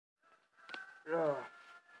Ugh.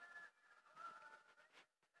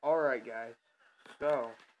 Alright, guys. So,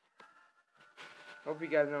 hope you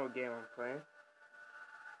guys know what game I'm playing.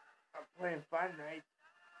 I'm playing Five Nights.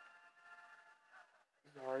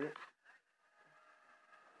 Sorry.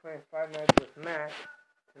 Playing Five Nights with Mac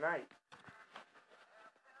tonight.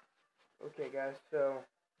 Okay, guys, so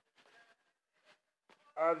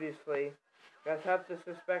obviously, you guys have to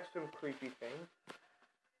suspect some creepy things,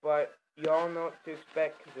 but y'all know what to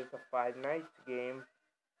expect because it's a Five Nights game.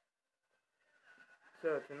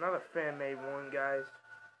 So it's another fan-made one, guys,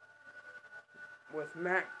 with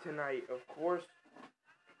Mac tonight, of course.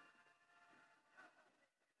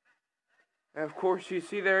 And of course, you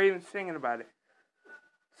see they're even singing about it.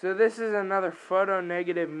 So this is another photo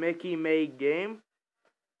negative Mickey made game.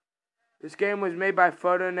 This game was made by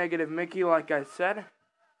Photo Negative Mickey, like I said.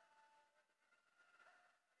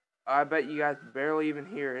 I bet you guys barely even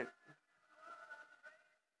hear it.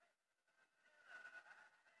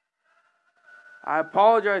 I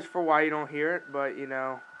apologize for why you don't hear it, but, you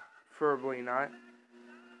know, preferably not.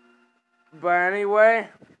 But anyway,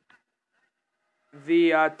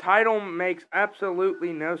 the title makes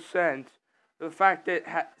absolutely no sense. The fact that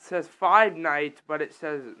it says Five Nights, but it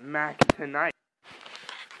says Mac Tonight.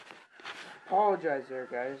 Apologize there,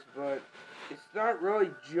 guys, but it's not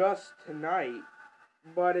really just tonight,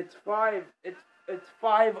 but it's five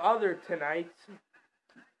other tonights.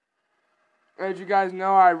 As you guys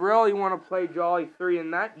know, I really want to play Jolly 3,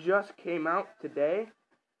 and that just came out today.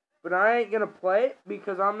 But I ain't going to play it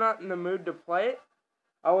because I'm not in the mood to play it.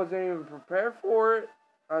 I wasn't even prepared for it.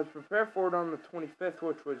 I was prepared for it on the 25th,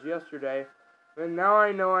 which was yesterday. And now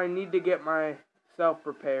I know I need to get myself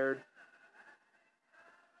prepared.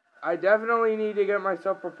 I definitely need to get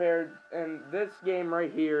myself prepared. And this game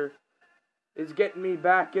right here is getting me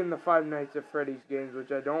back in the Five Nights at Freddy's games,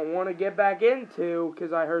 which I don't want to get back into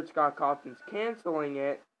because I heard Scott Cawthon's canceling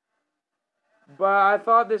it. But I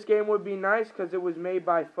thought this game would be nice because it was made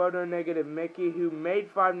by Photo Negative Mickey, who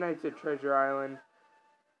made Five Nights at Treasure Island.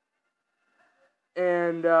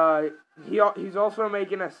 And he's also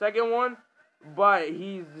making a second one, but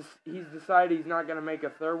he's decided he's not going to make a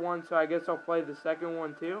third one, so I guess I'll play the second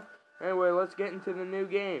one too. Anyway, let's get into the new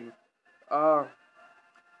game.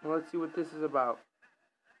 Let's see what this is about.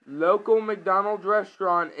 Local McDonald's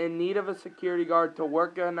restaurant in need of a security guard to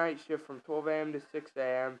work a night shift from 12 a.m. to 6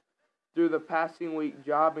 a.m. through the passing week.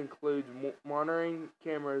 Job includes monitoring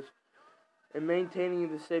cameras and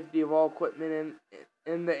maintaining the safety of all equipment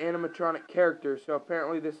and the animatronic characters. So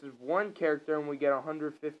apparently this is one character and we get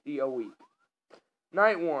 150 a week.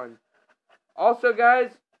 Night 1. Also,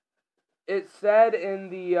 guys, it said in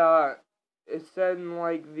the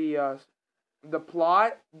the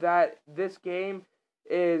plot that this game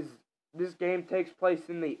takes place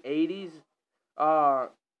in the 80s.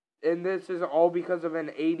 And this is all because of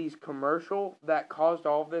an 80s commercial that caused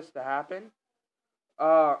all of this to happen.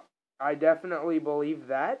 I definitely believe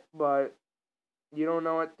that, but you don't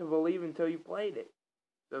know what to believe until you played it.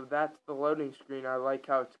 So that's the loading screen. I like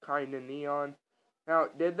how it's kind of neon. Now,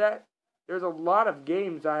 it did that. There's a lot of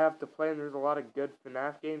games I have to play, and there's a lot of good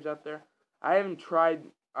FNAF games out there. I haven't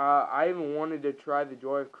wanted to try The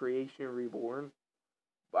Joy of Creation Reborn.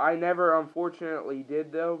 I never, unfortunately,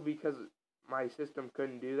 did, though, because my system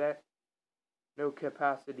couldn't do that. No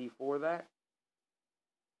capacity for that.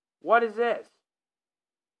 What is this?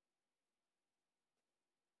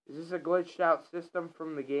 Is this a glitched out system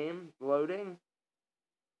from the game loading?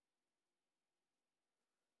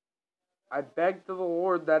 I beg to the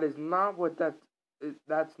Lord, that's not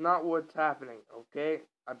what's happening, okay?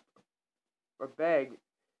 I beg.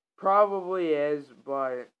 Probably is,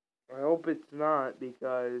 but I hope it's not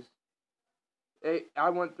because I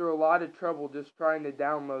went through a lot of trouble just trying to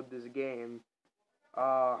download this game.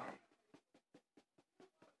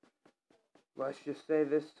 Let's just say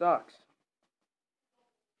this sucks.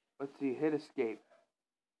 Let's see, hit escape.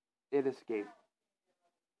 It escaped.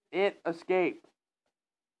 It escaped.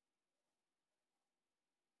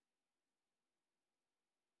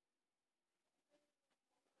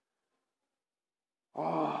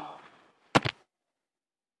 Oh.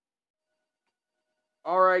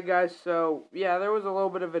 Alright, guys, so, yeah, there was a little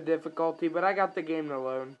bit of a difficulty, but I got the game to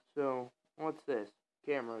load. So, what's this?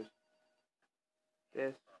 Cameras.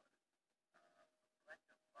 This.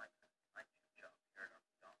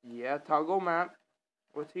 Yeah, toggle map.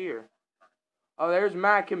 What's here? Oh, there's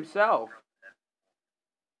Mac himself.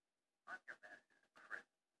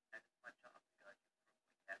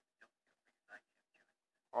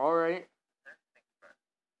 Alright.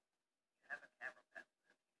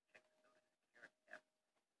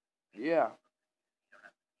 Yeah.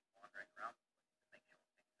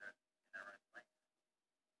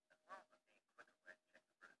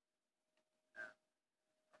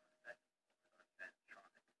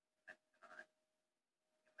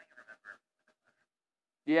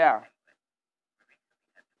 Yeah.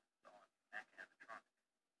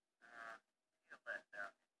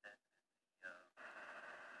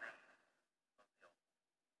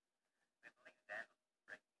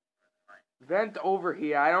 Vent over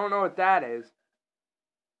here. I don't know what that is.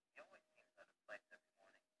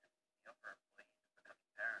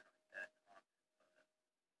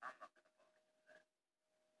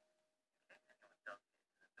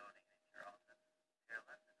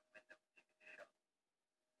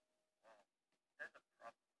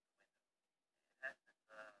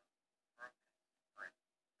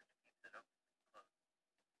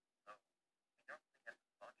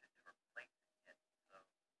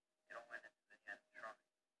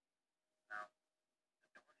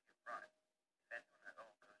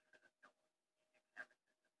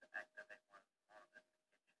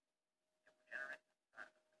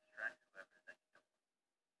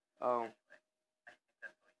 Oh.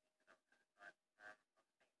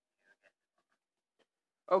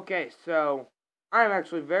 Okay, so I'm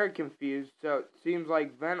actually very confused. So it seems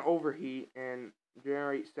like vent overheat and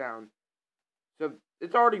generate sound. So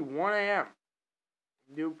it's already 1 a.m.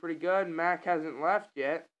 Doing pretty good. Mac hasn't left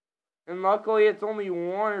yet. And luckily it's only 1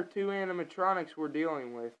 or 2 animatronics we're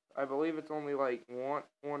dealing with. I believe it's only like one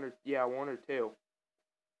or two.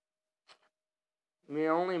 I mean, I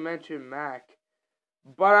only mentioned Mac.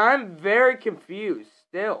 But I'm very confused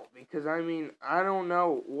still. Because, I mean, I don't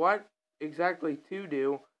know what exactly to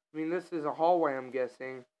do. I mean, this is a hallway, I'm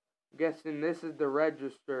guessing. I'm guessing this is the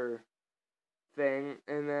register thing.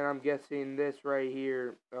 And then I'm guessing this right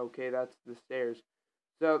here. Okay, that's the stairs.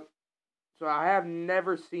 So I have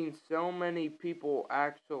never seen so many people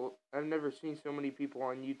I've never seen so many people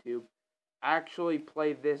on YouTube actually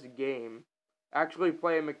play this game. Actually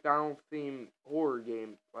play a McDonald's themed horror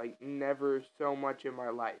game. Like, never so much in my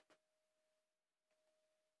life.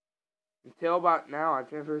 Until about now,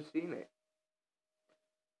 I've never seen it.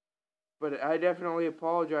 But I definitely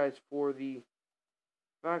apologize for the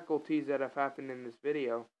faculties that have happened in this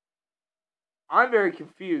video. I'm very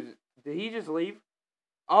confused. Did he just leave?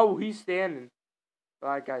 Oh, he's standing.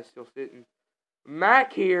 That guy's still sitting.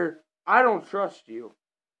 Mac here, I don't trust you.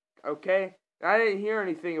 Okay? I didn't hear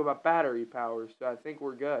anything about battery power, so I think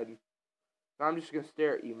we're good. So I'm just going to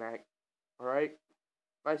stare at you, Mac. Alright?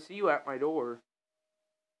 If I see you at my door.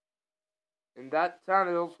 And that sound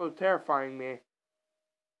is also terrifying me.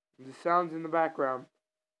 The sounds in the background.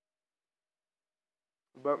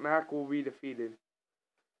 But Mac will be defeated.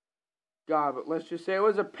 God, but let's just say it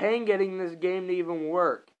was a pain getting this game to even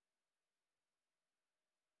work.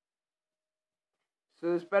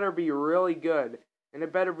 So this better be really good. And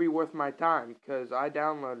it better be worth my time. Because I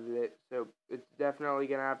downloaded it. So it's definitely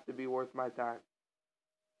going to have to be worth my time.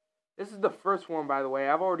 This is the first one, by the way.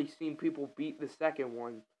 I've already seen people beat the second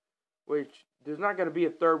one. Which, there's not going to be a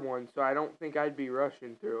third one. So I don't think I'd be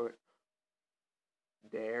rushing through it.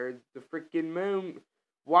 There's the freaking moon.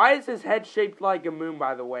 Why is his head shaped like a moon,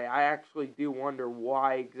 by the way? I actually do wonder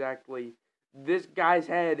why exactly this guy's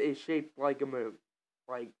head is shaped like a moon.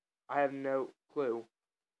 Like, I have no clue.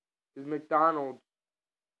 Because McDonald's,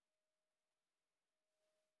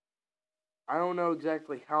 I don't know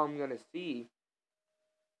exactly how I'm going to see.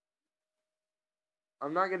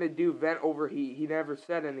 I'm not going to do vent overheat. He never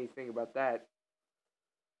said anything about that.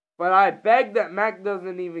 But I beg that Mac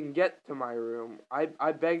doesn't even get to my room.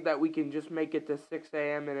 I beg that we can just make it to 6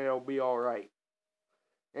 a.m. and it'll be alright.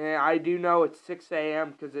 And I do know it's 6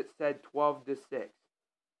 a.m. because it said 12 to 6.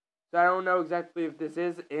 So I don't know exactly if this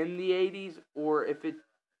is in the 80s or if it...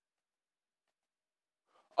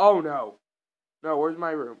 Oh no. No, where's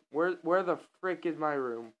my room? Where the frick is my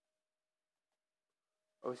room?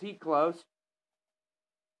 Oh, is he close?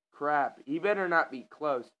 Crap. He better not be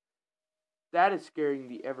close. That is scaring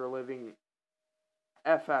the ever-living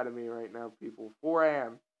F out of me right now, people. 4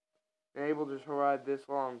 a.m. And able to survive this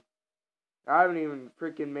long. I haven't even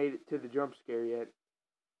freaking made it to the jump scare yet.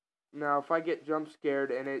 Now, if I get jump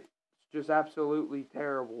scared and it's just absolutely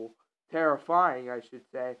terrifying, I should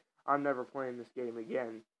say, I'm never playing this game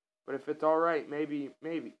again. But if it's alright, maybe.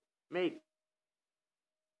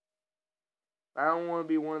 I don't want to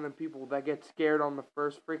be one of them people that gets scared on the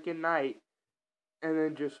first freaking night and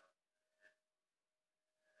then just...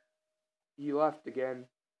 He left again.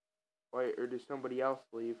 Wait, or did somebody else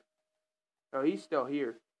leave? No, he's still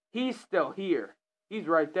here. He's still here. He's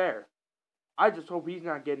right there. I just hope he's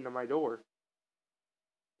not getting to my door.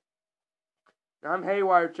 Now, I'm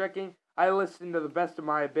haywire checking. I listen to the best of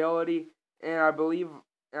my ability, and I believe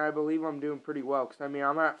I'm doing pretty well. Because, I mean,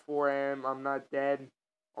 I'm at 4 a.m. I'm not dead.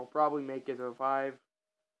 I'll probably make it to 5.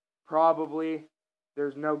 Probably.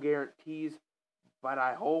 There's no guarantees. but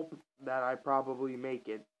I hope that I probably make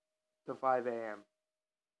it to 5 a.m.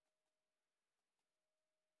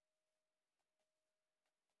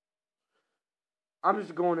 I'm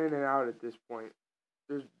just going in and out at this point.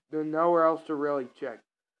 There's nowhere else to really check.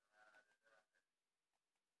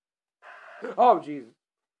 Oh, Jesus.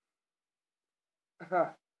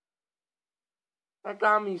 That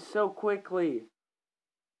got me so quickly.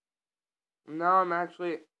 Now I'm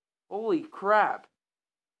actually... Holy crap.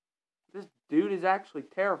 This dude is actually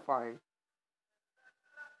terrifying.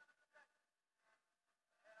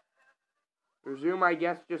 Resume, I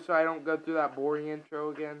guess, just so I don't go through that boring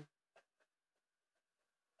intro again.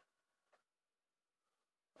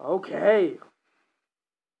 Okay.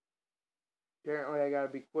 Apparently I gotta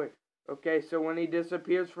be quick. Okay, so when he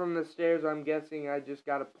disappears from the stairs, I'm guessing I just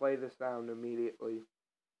gotta play the sound immediately.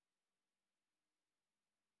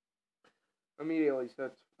 So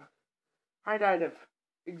it's... I died at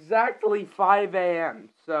exactly 5 a.m.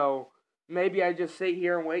 So maybe I just sit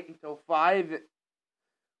here and wait until 5.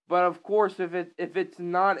 But of course, if it's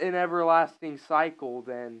not an everlasting cycle,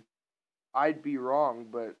 then I'd be wrong.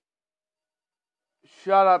 But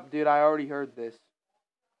shut up, dude. I already heard this.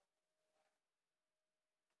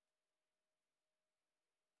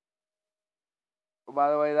 Oh, by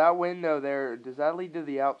the way, that window there, does that lead to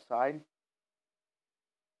the outside?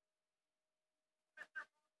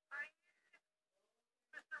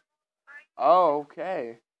 Oh,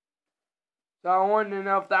 okay. So I wanted to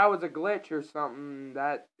know if that was a glitch or something.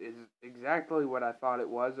 That is exactly what I thought it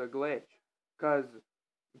was, a glitch. Because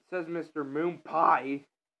it says Mr. Moon Pie.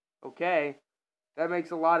 Okay. That makes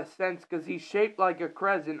a lot of sense because he's shaped like a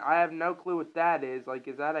crescent. I have no clue what that is. Like,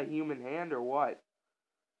 is that a human hand or what?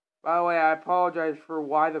 By the way, I apologize for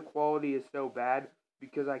why the quality is so bad.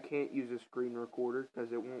 Because I can't use a screen recorder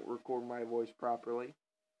because it won't record my voice properly.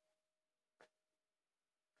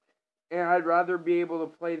 And I'd rather be able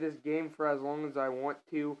to play this game for as long as I want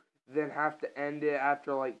to than have to end it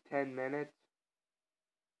after like 10 minutes.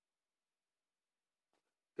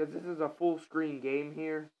 Because this is a full screen game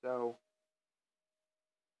here, so...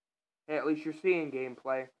 Hey, at least you're seeing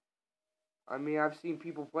gameplay. I mean, I've seen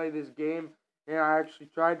people play this game, and I actually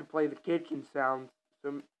tried to play the kitchen sounds,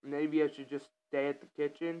 so maybe I should just stay at the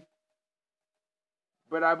kitchen.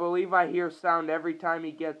 But I believe I hear sound every time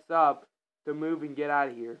he gets up to move and get out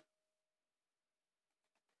of here.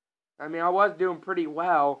 I mean, I was doing pretty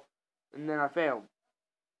well, and then I failed.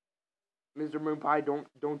 Mr. Moon Pie, don't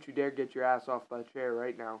you dare get your ass off that chair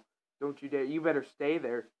right now. Don't you dare. You better stay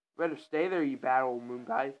there. You better stay there, you bad old Moon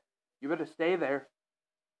Pie. You better stay there.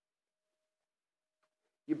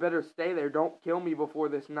 You better stay there. Don't kill me before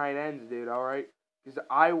this night ends, dude, alright? Because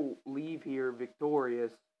I will leave here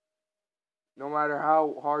victorious. No matter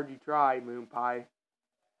how hard you try, Moon Pie.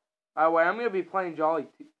 By the way, I'm going to be playing Jolly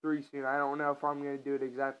 3 soon. I don't know if I'm going to do it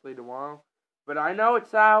exactly tomorrow. But I know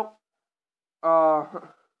it's out.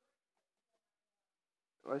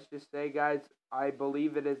 Let's just say, guys, I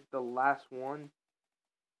believe it is the last one.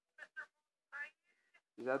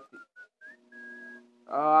 Is that the...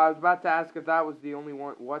 I was about to ask if that was the only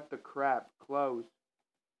one. What the crap? Close.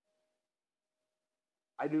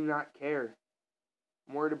 I do not care.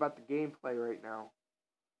 I'm worried about the gameplay right now.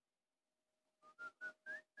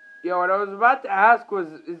 Yo, what I was about to ask was,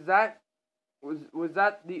 was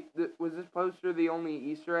this poster the only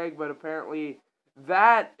Easter egg? But apparently,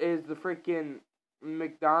 that is the freaking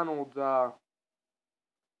McDonald's.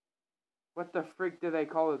 What the frick do they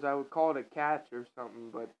call this? I would call it a catch or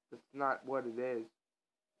something, but it's not what it is.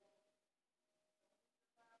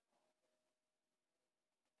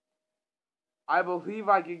 I believe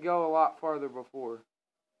I could go a lot farther before.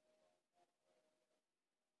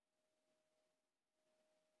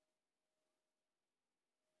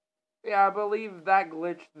 Yeah, I believe that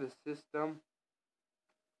glitched the system.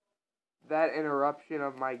 That interruption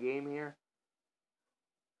of my game here.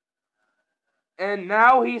 And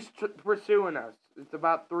now he's pursuing us. It's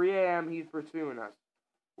about 3 a.m. He's pursuing us.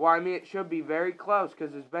 Well, I mean, it should be very close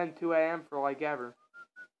because it's been 2 a.m. for like ever.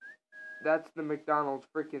 That's the McDonald's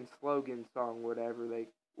freaking slogan song, whatever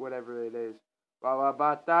it is. Ba ba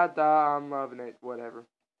ba da da, I'm loving it, whatever.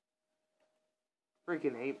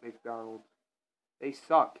 Freaking hate McDonald's. They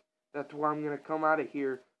suck. That's why I'm gonna come out of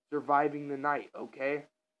here surviving the night, okay?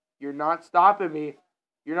 You're not stopping me.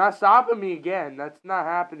 You're not stopping me again. That's not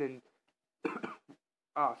happening.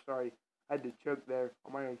 Oh, sorry. I had to choke there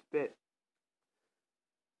on my own spit.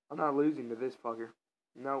 I'm not losing to this fucker.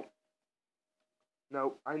 Nope.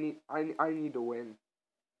 Nope. I need to win.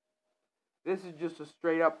 This is just a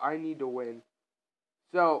straight up I need to win.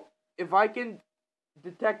 So, if I can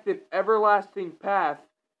detect an everlasting path,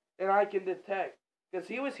 and I can detect Because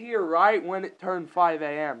he was here right when it turned 5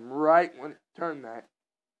 a.m. Right when it turned that.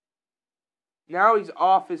 Now he's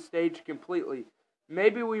off his stage completely.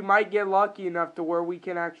 Maybe we might get lucky enough to where we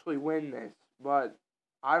can actually win this. But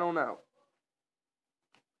I don't know.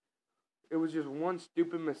 It was just one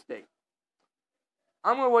stupid mistake.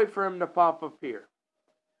 I'm going to wait for him to pop up here.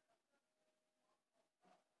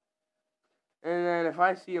 And then if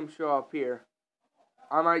I see him show up here,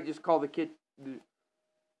 I might just call the kid.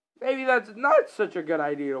 Maybe that's not such a good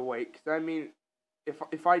idea to wait. Because, I mean,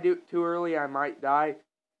 if I do it too early, I might die.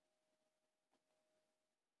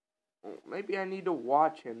 Well, maybe I need to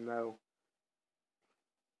watch him, though.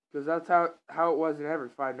 Because that's how it was in every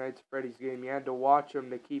Five Nights at Freddy's game. You had to watch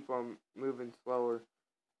him to keep him moving slower.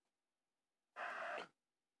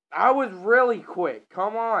 I was really quick.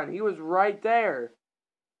 Come on. He was right there.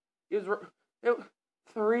 He was...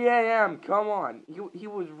 3 a.m. Come on. He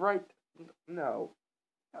was right... No.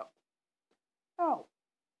 No.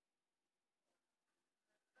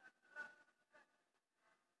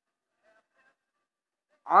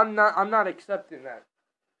 I'm not accepting that.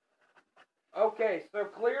 Okay, so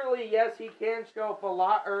clearly, yes, he can show up a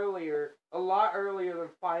lot earlier than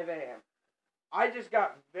 5 a.m. I just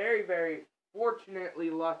got very, very fortunately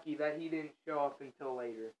lucky that he didn't show up until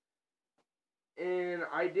later. And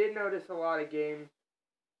I did notice a lot of games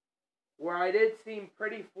where I did seem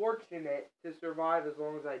pretty fortunate to survive as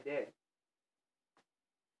long as I did.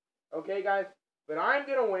 Okay, guys, but I'm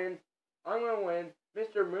going to win. I'm going to win.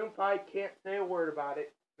 Mr. Moonpie can't say a word about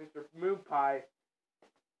it. Mr. Moonpie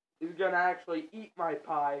is going to actually eat my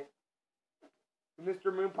pie. Mr.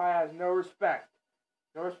 Moonpie has no respect.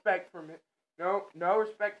 No respect for me. No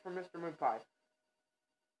respect for Mr. Moonpie.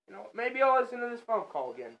 You know, maybe I'll listen to this phone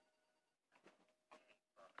call again.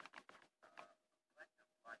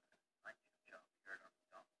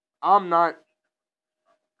 I'm not.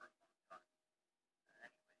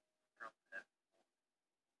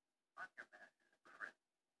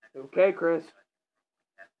 Okay, Chris.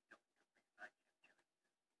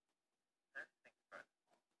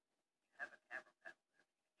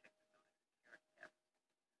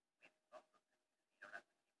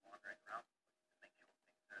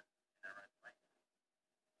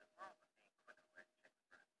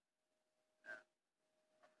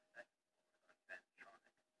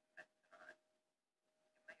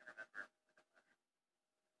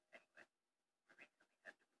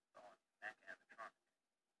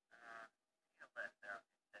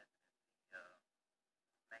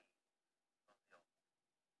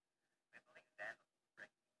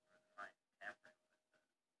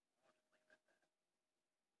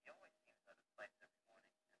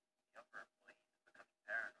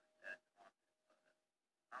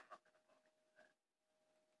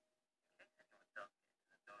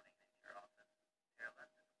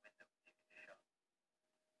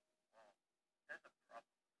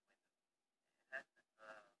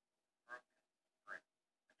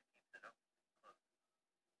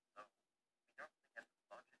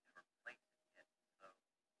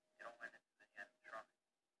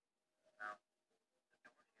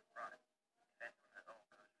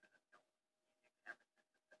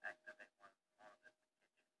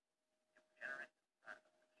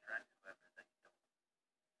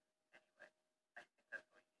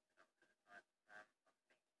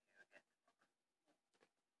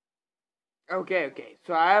 Okay.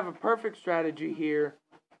 So I have a perfect strategy here.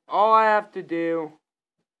 All I have to do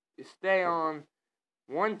is stay on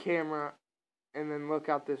one camera and then look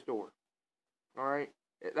out this door. Alright?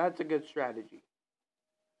 That's a good strategy.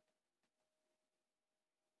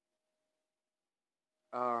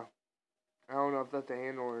 I don't know if that's a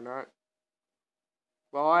handle or not.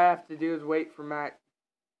 But all I have to do is wait for Mac.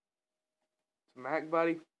 So Mac,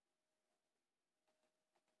 buddy,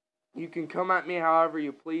 you can come at me however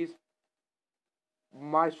you please.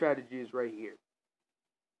 My strategy is right here.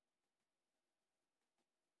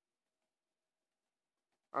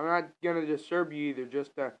 I'm not gonna disturb you either,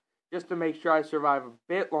 just to make sure I survive a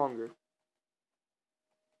bit longer.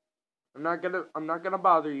 I'm not gonna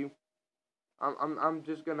bother you. I'm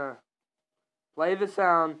just gonna play the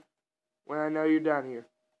sound when I know you're down here.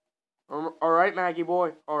 All right, Maggie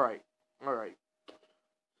boy. All right.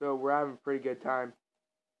 So we're having a pretty good time.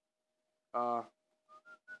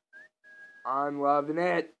 I'm loving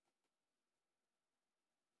it.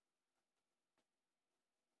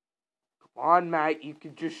 Come on, Matt. You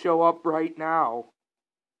can just show up right now.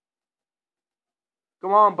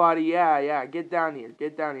 Come on, buddy. Yeah. Get down here.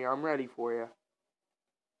 I'm ready for you.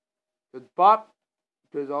 Just bop.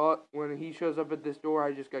 Because when he shows up at this door,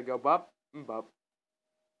 I just gotta go bop and bop.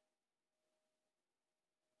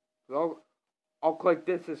 So I'll click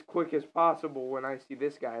this as quick as possible when I see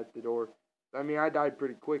this guy at the door. I mean, I died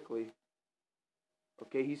pretty quickly.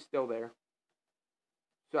 Okay, he's still there.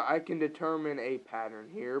 So I can determine a pattern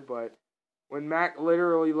here, but when Mac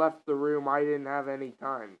literally left the room, I didn't have any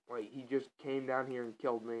time. Like, he just came down here and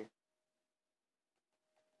killed me.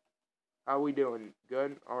 How we doing?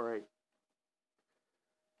 Good? Alright.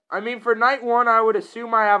 I mean, for night 1, I would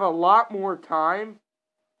assume I have a lot more time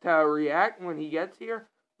to react when he gets here,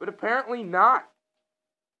 but apparently not.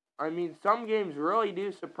 I mean, some games really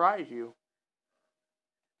do surprise you.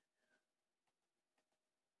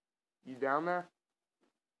 You down there?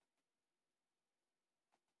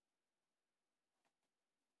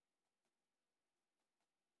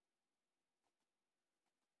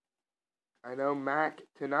 I know Mac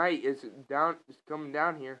tonight is coming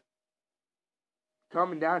down here.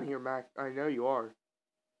 Coming down here, Mac. I know you are.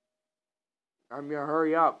 I'm gonna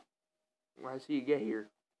hurry up when I see you get here.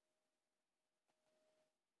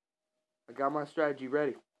 I got my strategy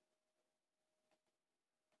ready.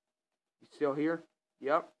 You still here?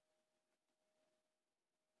 Yep.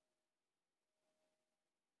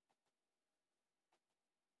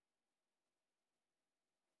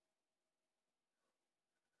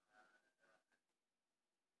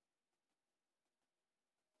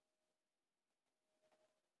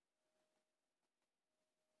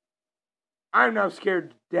 I'm now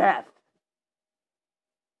scared to death.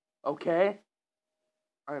 Okay?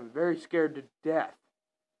 I'm very scared to death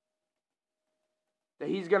that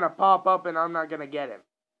he's gonna pop up and I'm not gonna get him.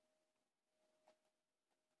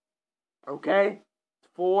 Okay?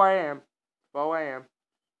 It's 4 a.m. 4 a.m.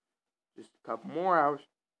 Just a couple more hours.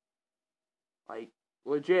 Like,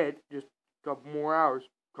 legit, just a couple more hours.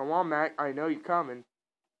 Come on, Mac. I know you're coming.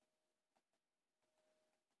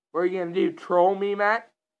 What are you gonna do? Troll me, Mac?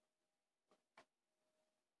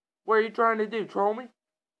 What are you trying to do? Troll me?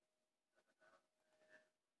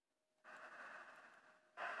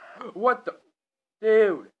 What the?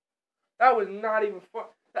 Dude. That was not even fun.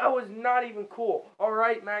 That was not even cool.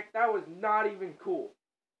 Alright, Mac. That was not even cool.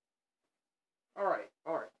 Alright.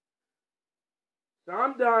 So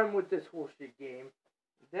I'm done with this horseshit game.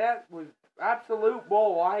 That was absolute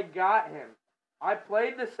bull. I got him. I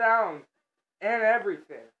played the sound and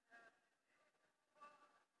everything.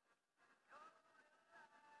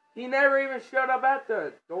 He never even showed up at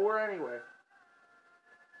the door anyway.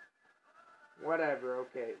 Whatever,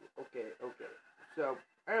 okay. So,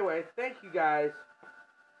 anyway, thank you guys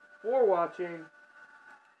for watching.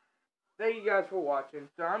 So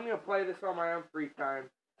I'm going to play this on my own free time.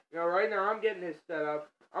 You know, right now I'm getting this set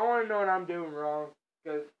up. I want to know what I'm doing wrong,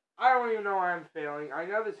 because I don't even know I'm failing. I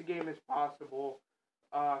know this game is possible.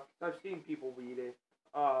 I've seen people beat it.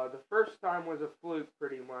 The first time was a fluke,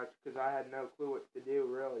 pretty much, because I had no clue what to do,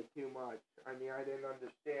 really, too much. I mean, I didn't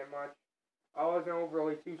understand much. I wasn't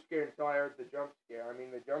overly too scared until I heard the jump scare. I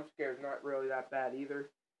mean, the jump scare is not really that bad either.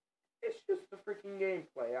 It's just the freaking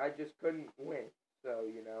gameplay. I just couldn't win. So,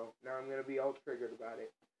 you know, now I'm going to be all triggered about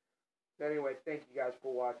it. So anyway, thank you guys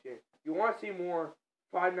for watching. If you want to see more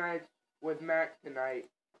Five Nights with Mac tonight,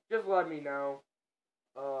 just let me know.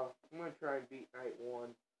 I'm going to try and beat night 1.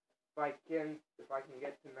 If I can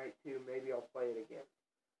get to night 2, maybe I'll play it again.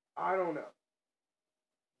 I don't know.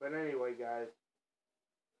 But anyway, guys.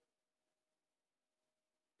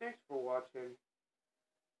 Thanks for watching.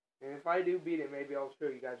 And if I do beat it, maybe I'll show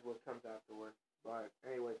you guys what comes afterward. But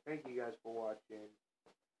anyway, thank you guys for watching.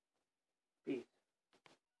 Peace.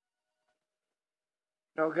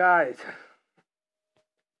 Now, guys,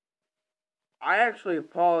 I actually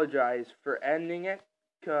apologize for ending it,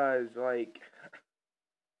 because, like,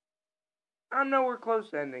 I'm nowhere close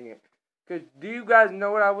to ending it. Because do you guys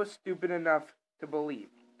know what I was stupid enough to believe?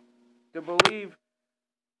 To believe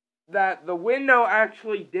that the window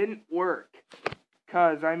actually didn't work.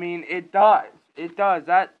 Because, I mean, it does. It does.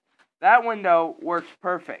 That window works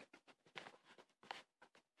perfect.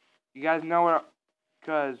 You guys know what?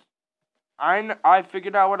 Because I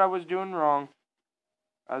figured out what I was doing wrong.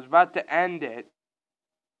 I was about to end it.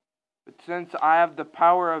 But since I have the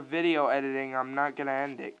power of video editing, I'm not going to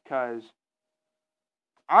end it. Because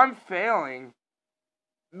I'm failing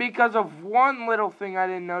because of one little thing I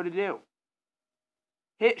didn't know to do.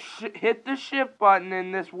 Hit the shift button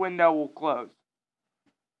and this window will close.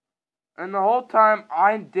 And the whole time,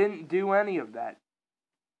 I didn't do any of that.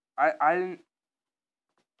 I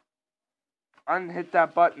didn't hit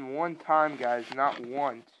that button one time, guys. Not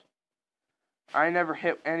once. I never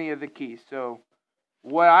hit any of the keys. So,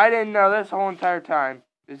 what I didn't know this whole entire time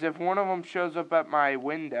is if one of them shows up at my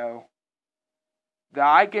window, that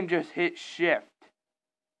I can just hit shift.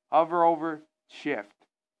 Hover over shift.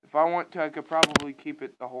 If I want to, I could probably keep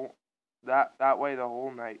it the whole That way the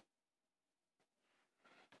whole night.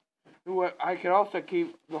 What I could also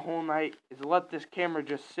keep the whole night is let this camera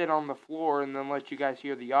just sit on the floor and then let you guys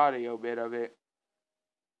hear the audio bit of it.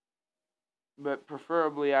 But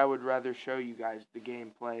preferably, I would rather show you guys the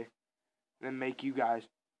gameplay than make you guys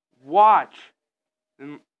watch.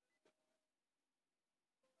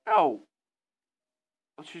 No.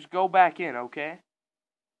 Let's just go back in, okay?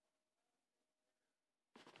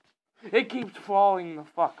 It keeps falling the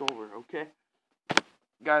fuck over, okay?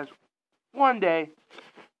 Guys, one day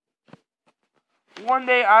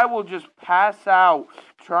I will just pass out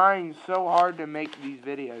trying so hard to make these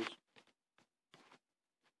videos.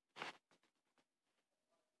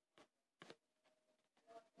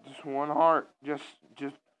 Just one heart. Just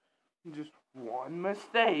one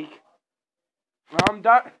mistake. I'm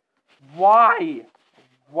done. Why?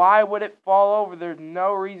 Why would it fall over? There's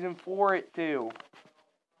no reason for it to.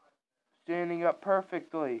 Standing up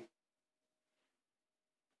perfectly.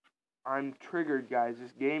 I'm triggered, guys.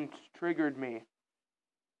 This game triggered me.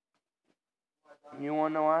 You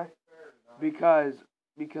wanna know why? Because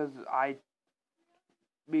I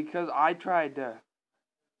tried to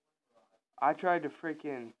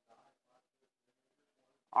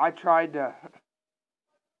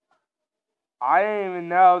I didn't even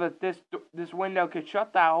know that this window could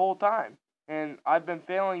shut that whole time. And I've been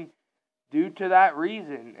failing due to that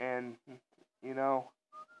reason. And, you know,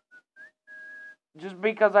 just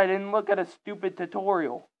because I didn't look at a stupid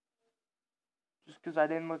tutorial. Just because I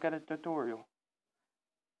didn't look at a tutorial.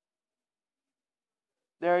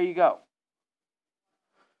 There you go.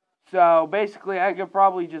 So, basically, I could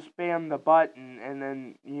probably just spam the button and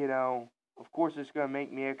then, you know, of course it's going to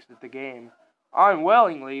make me exit the game.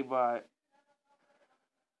 Unwillingly, but...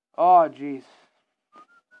 Oh, jeez.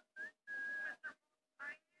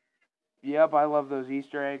 Yep, I love those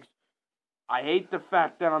Easter eggs. I hate the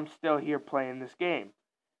fact that I'm still here playing this game.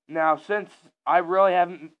 Now, since I really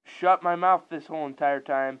haven't shut my mouth this whole entire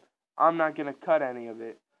time, I'm not going to cut any of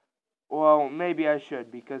it. Well, maybe I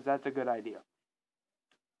should, because that's a good idea.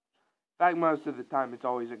 In fact, most of the time, it's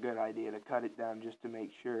always a good idea to cut it down just to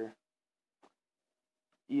make sure,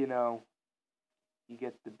 you know, you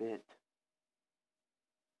get the bit.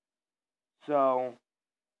 So,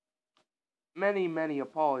 many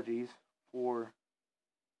apologies for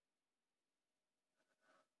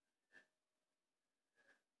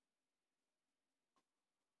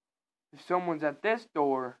if someone's at this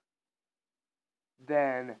door,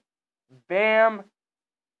 then bam.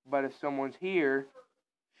 But if someone's here,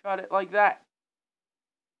 shut it like that.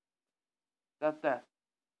 Oh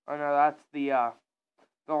no, that's the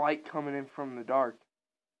light coming in from the dark.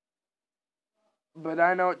 But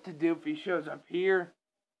I know what to do if he shows up here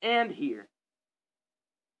and here.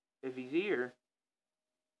 If he's here,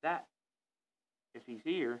 that. If he's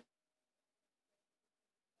here,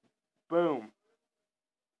 boom.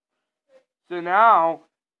 So now,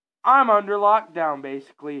 I'm under lockdown,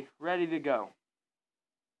 basically, ready to go.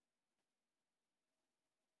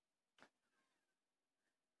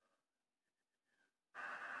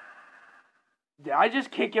 Did I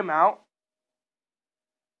just kick him out?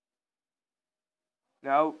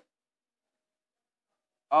 No.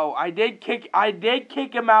 Oh, I did kick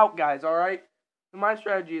him out, guys, alright? My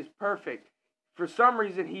strategy is perfect. For some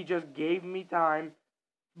reason, he just gave me time.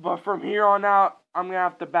 But from here on out, I'm going to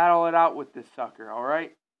have to battle it out with this sucker,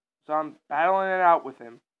 alright? So I'm battling it out with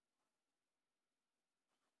him.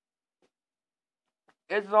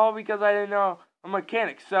 It's all because I didn't know a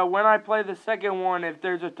mechanic. So when I play the second one, if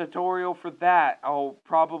there's a tutorial for that, I'll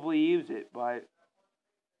probably use it. But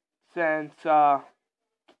since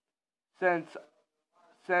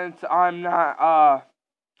I'm not,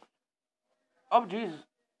 oh Jesus,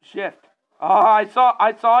 shift. I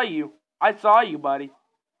saw you. I saw you, buddy.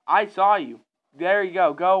 I saw you. There you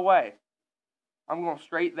go. Go away. I'm going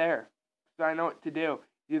straight there. So I know what to do.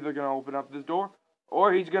 He's either going to open up this door,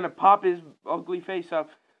 or he's going to pop his ugly face up.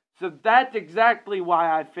 So that's exactly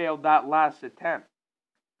why I failed that last attempt.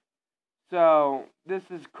 So this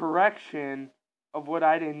is correction of what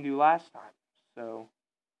I didn't do last time. So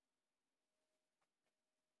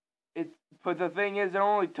but the thing is, it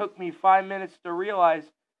only took me 5 minutes to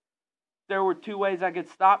realize there were 2 ways I could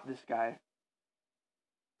stop this guy.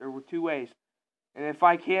 There were 2 ways. And if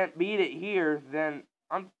I can't beat it here, then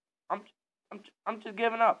I'm just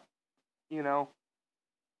giving up. You know.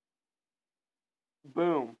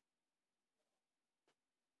 Boom.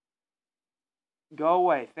 Go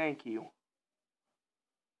away, thank you.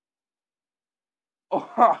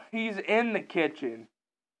 Oh, he's in the kitchen.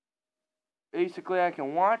 Basically, I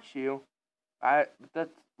can watch you. That's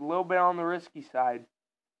a little bit on the risky side.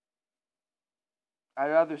 I'd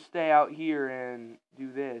rather stay out here and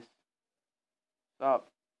do this. What's up?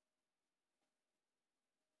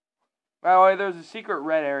 By the way, there's a secret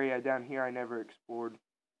red area down here I never explored.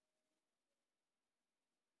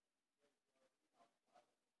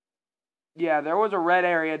 Yeah, there was a red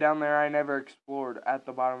area down there I never explored at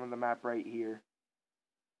the bottom of the map right here.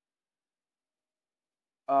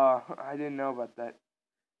 I didn't know about that.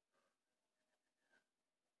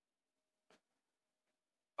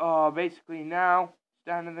 Basically now, it's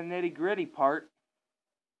down to the nitty-gritty part.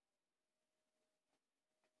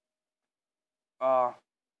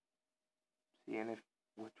 Seeing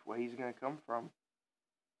which way he's gonna come from.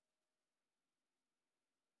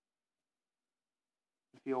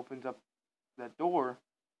 If he opens up that door,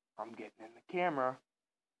 I'm getting in the camera.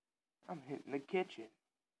 I'm hitting the kitchen.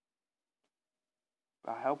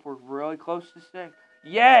 I hope we're really close to staying.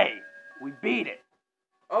 Yay! We beat it.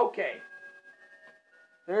 Okay.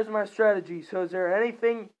 There's my strategy. So is there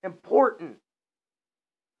anything important?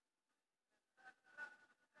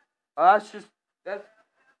 That's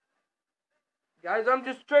guys, I'm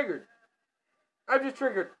just triggered.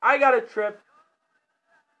 I got a trip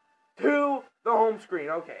to the home screen.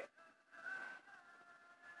 Okay.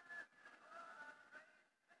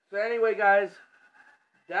 So anyway, guys,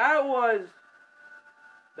 that was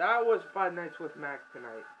Five Nights with Mac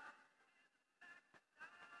tonight.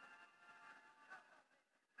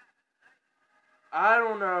 I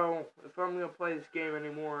don't know if I'm gonna play this game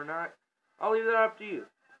anymore or not. I'll leave that up to you.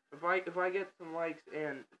 If I get some likes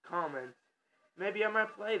and comments, maybe I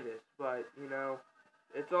might play this. But you know,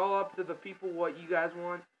 it's all up to the people what you guys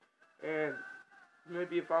want. And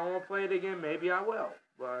maybe if I want to play it again, maybe I will.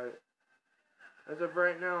 But as of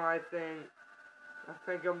right now, I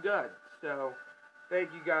think I'm good. So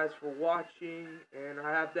thank you guys for watching, and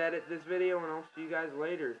I have to edit this video, and I'll see you guys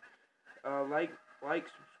later. Like,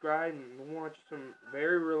 subscribe, and watch some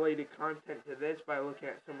very related content to this by looking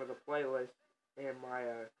at some of the playlists and my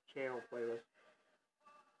channel playlist.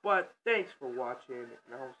 But thanks for watching,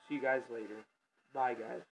 and I'll see you guys later. Bye, guys.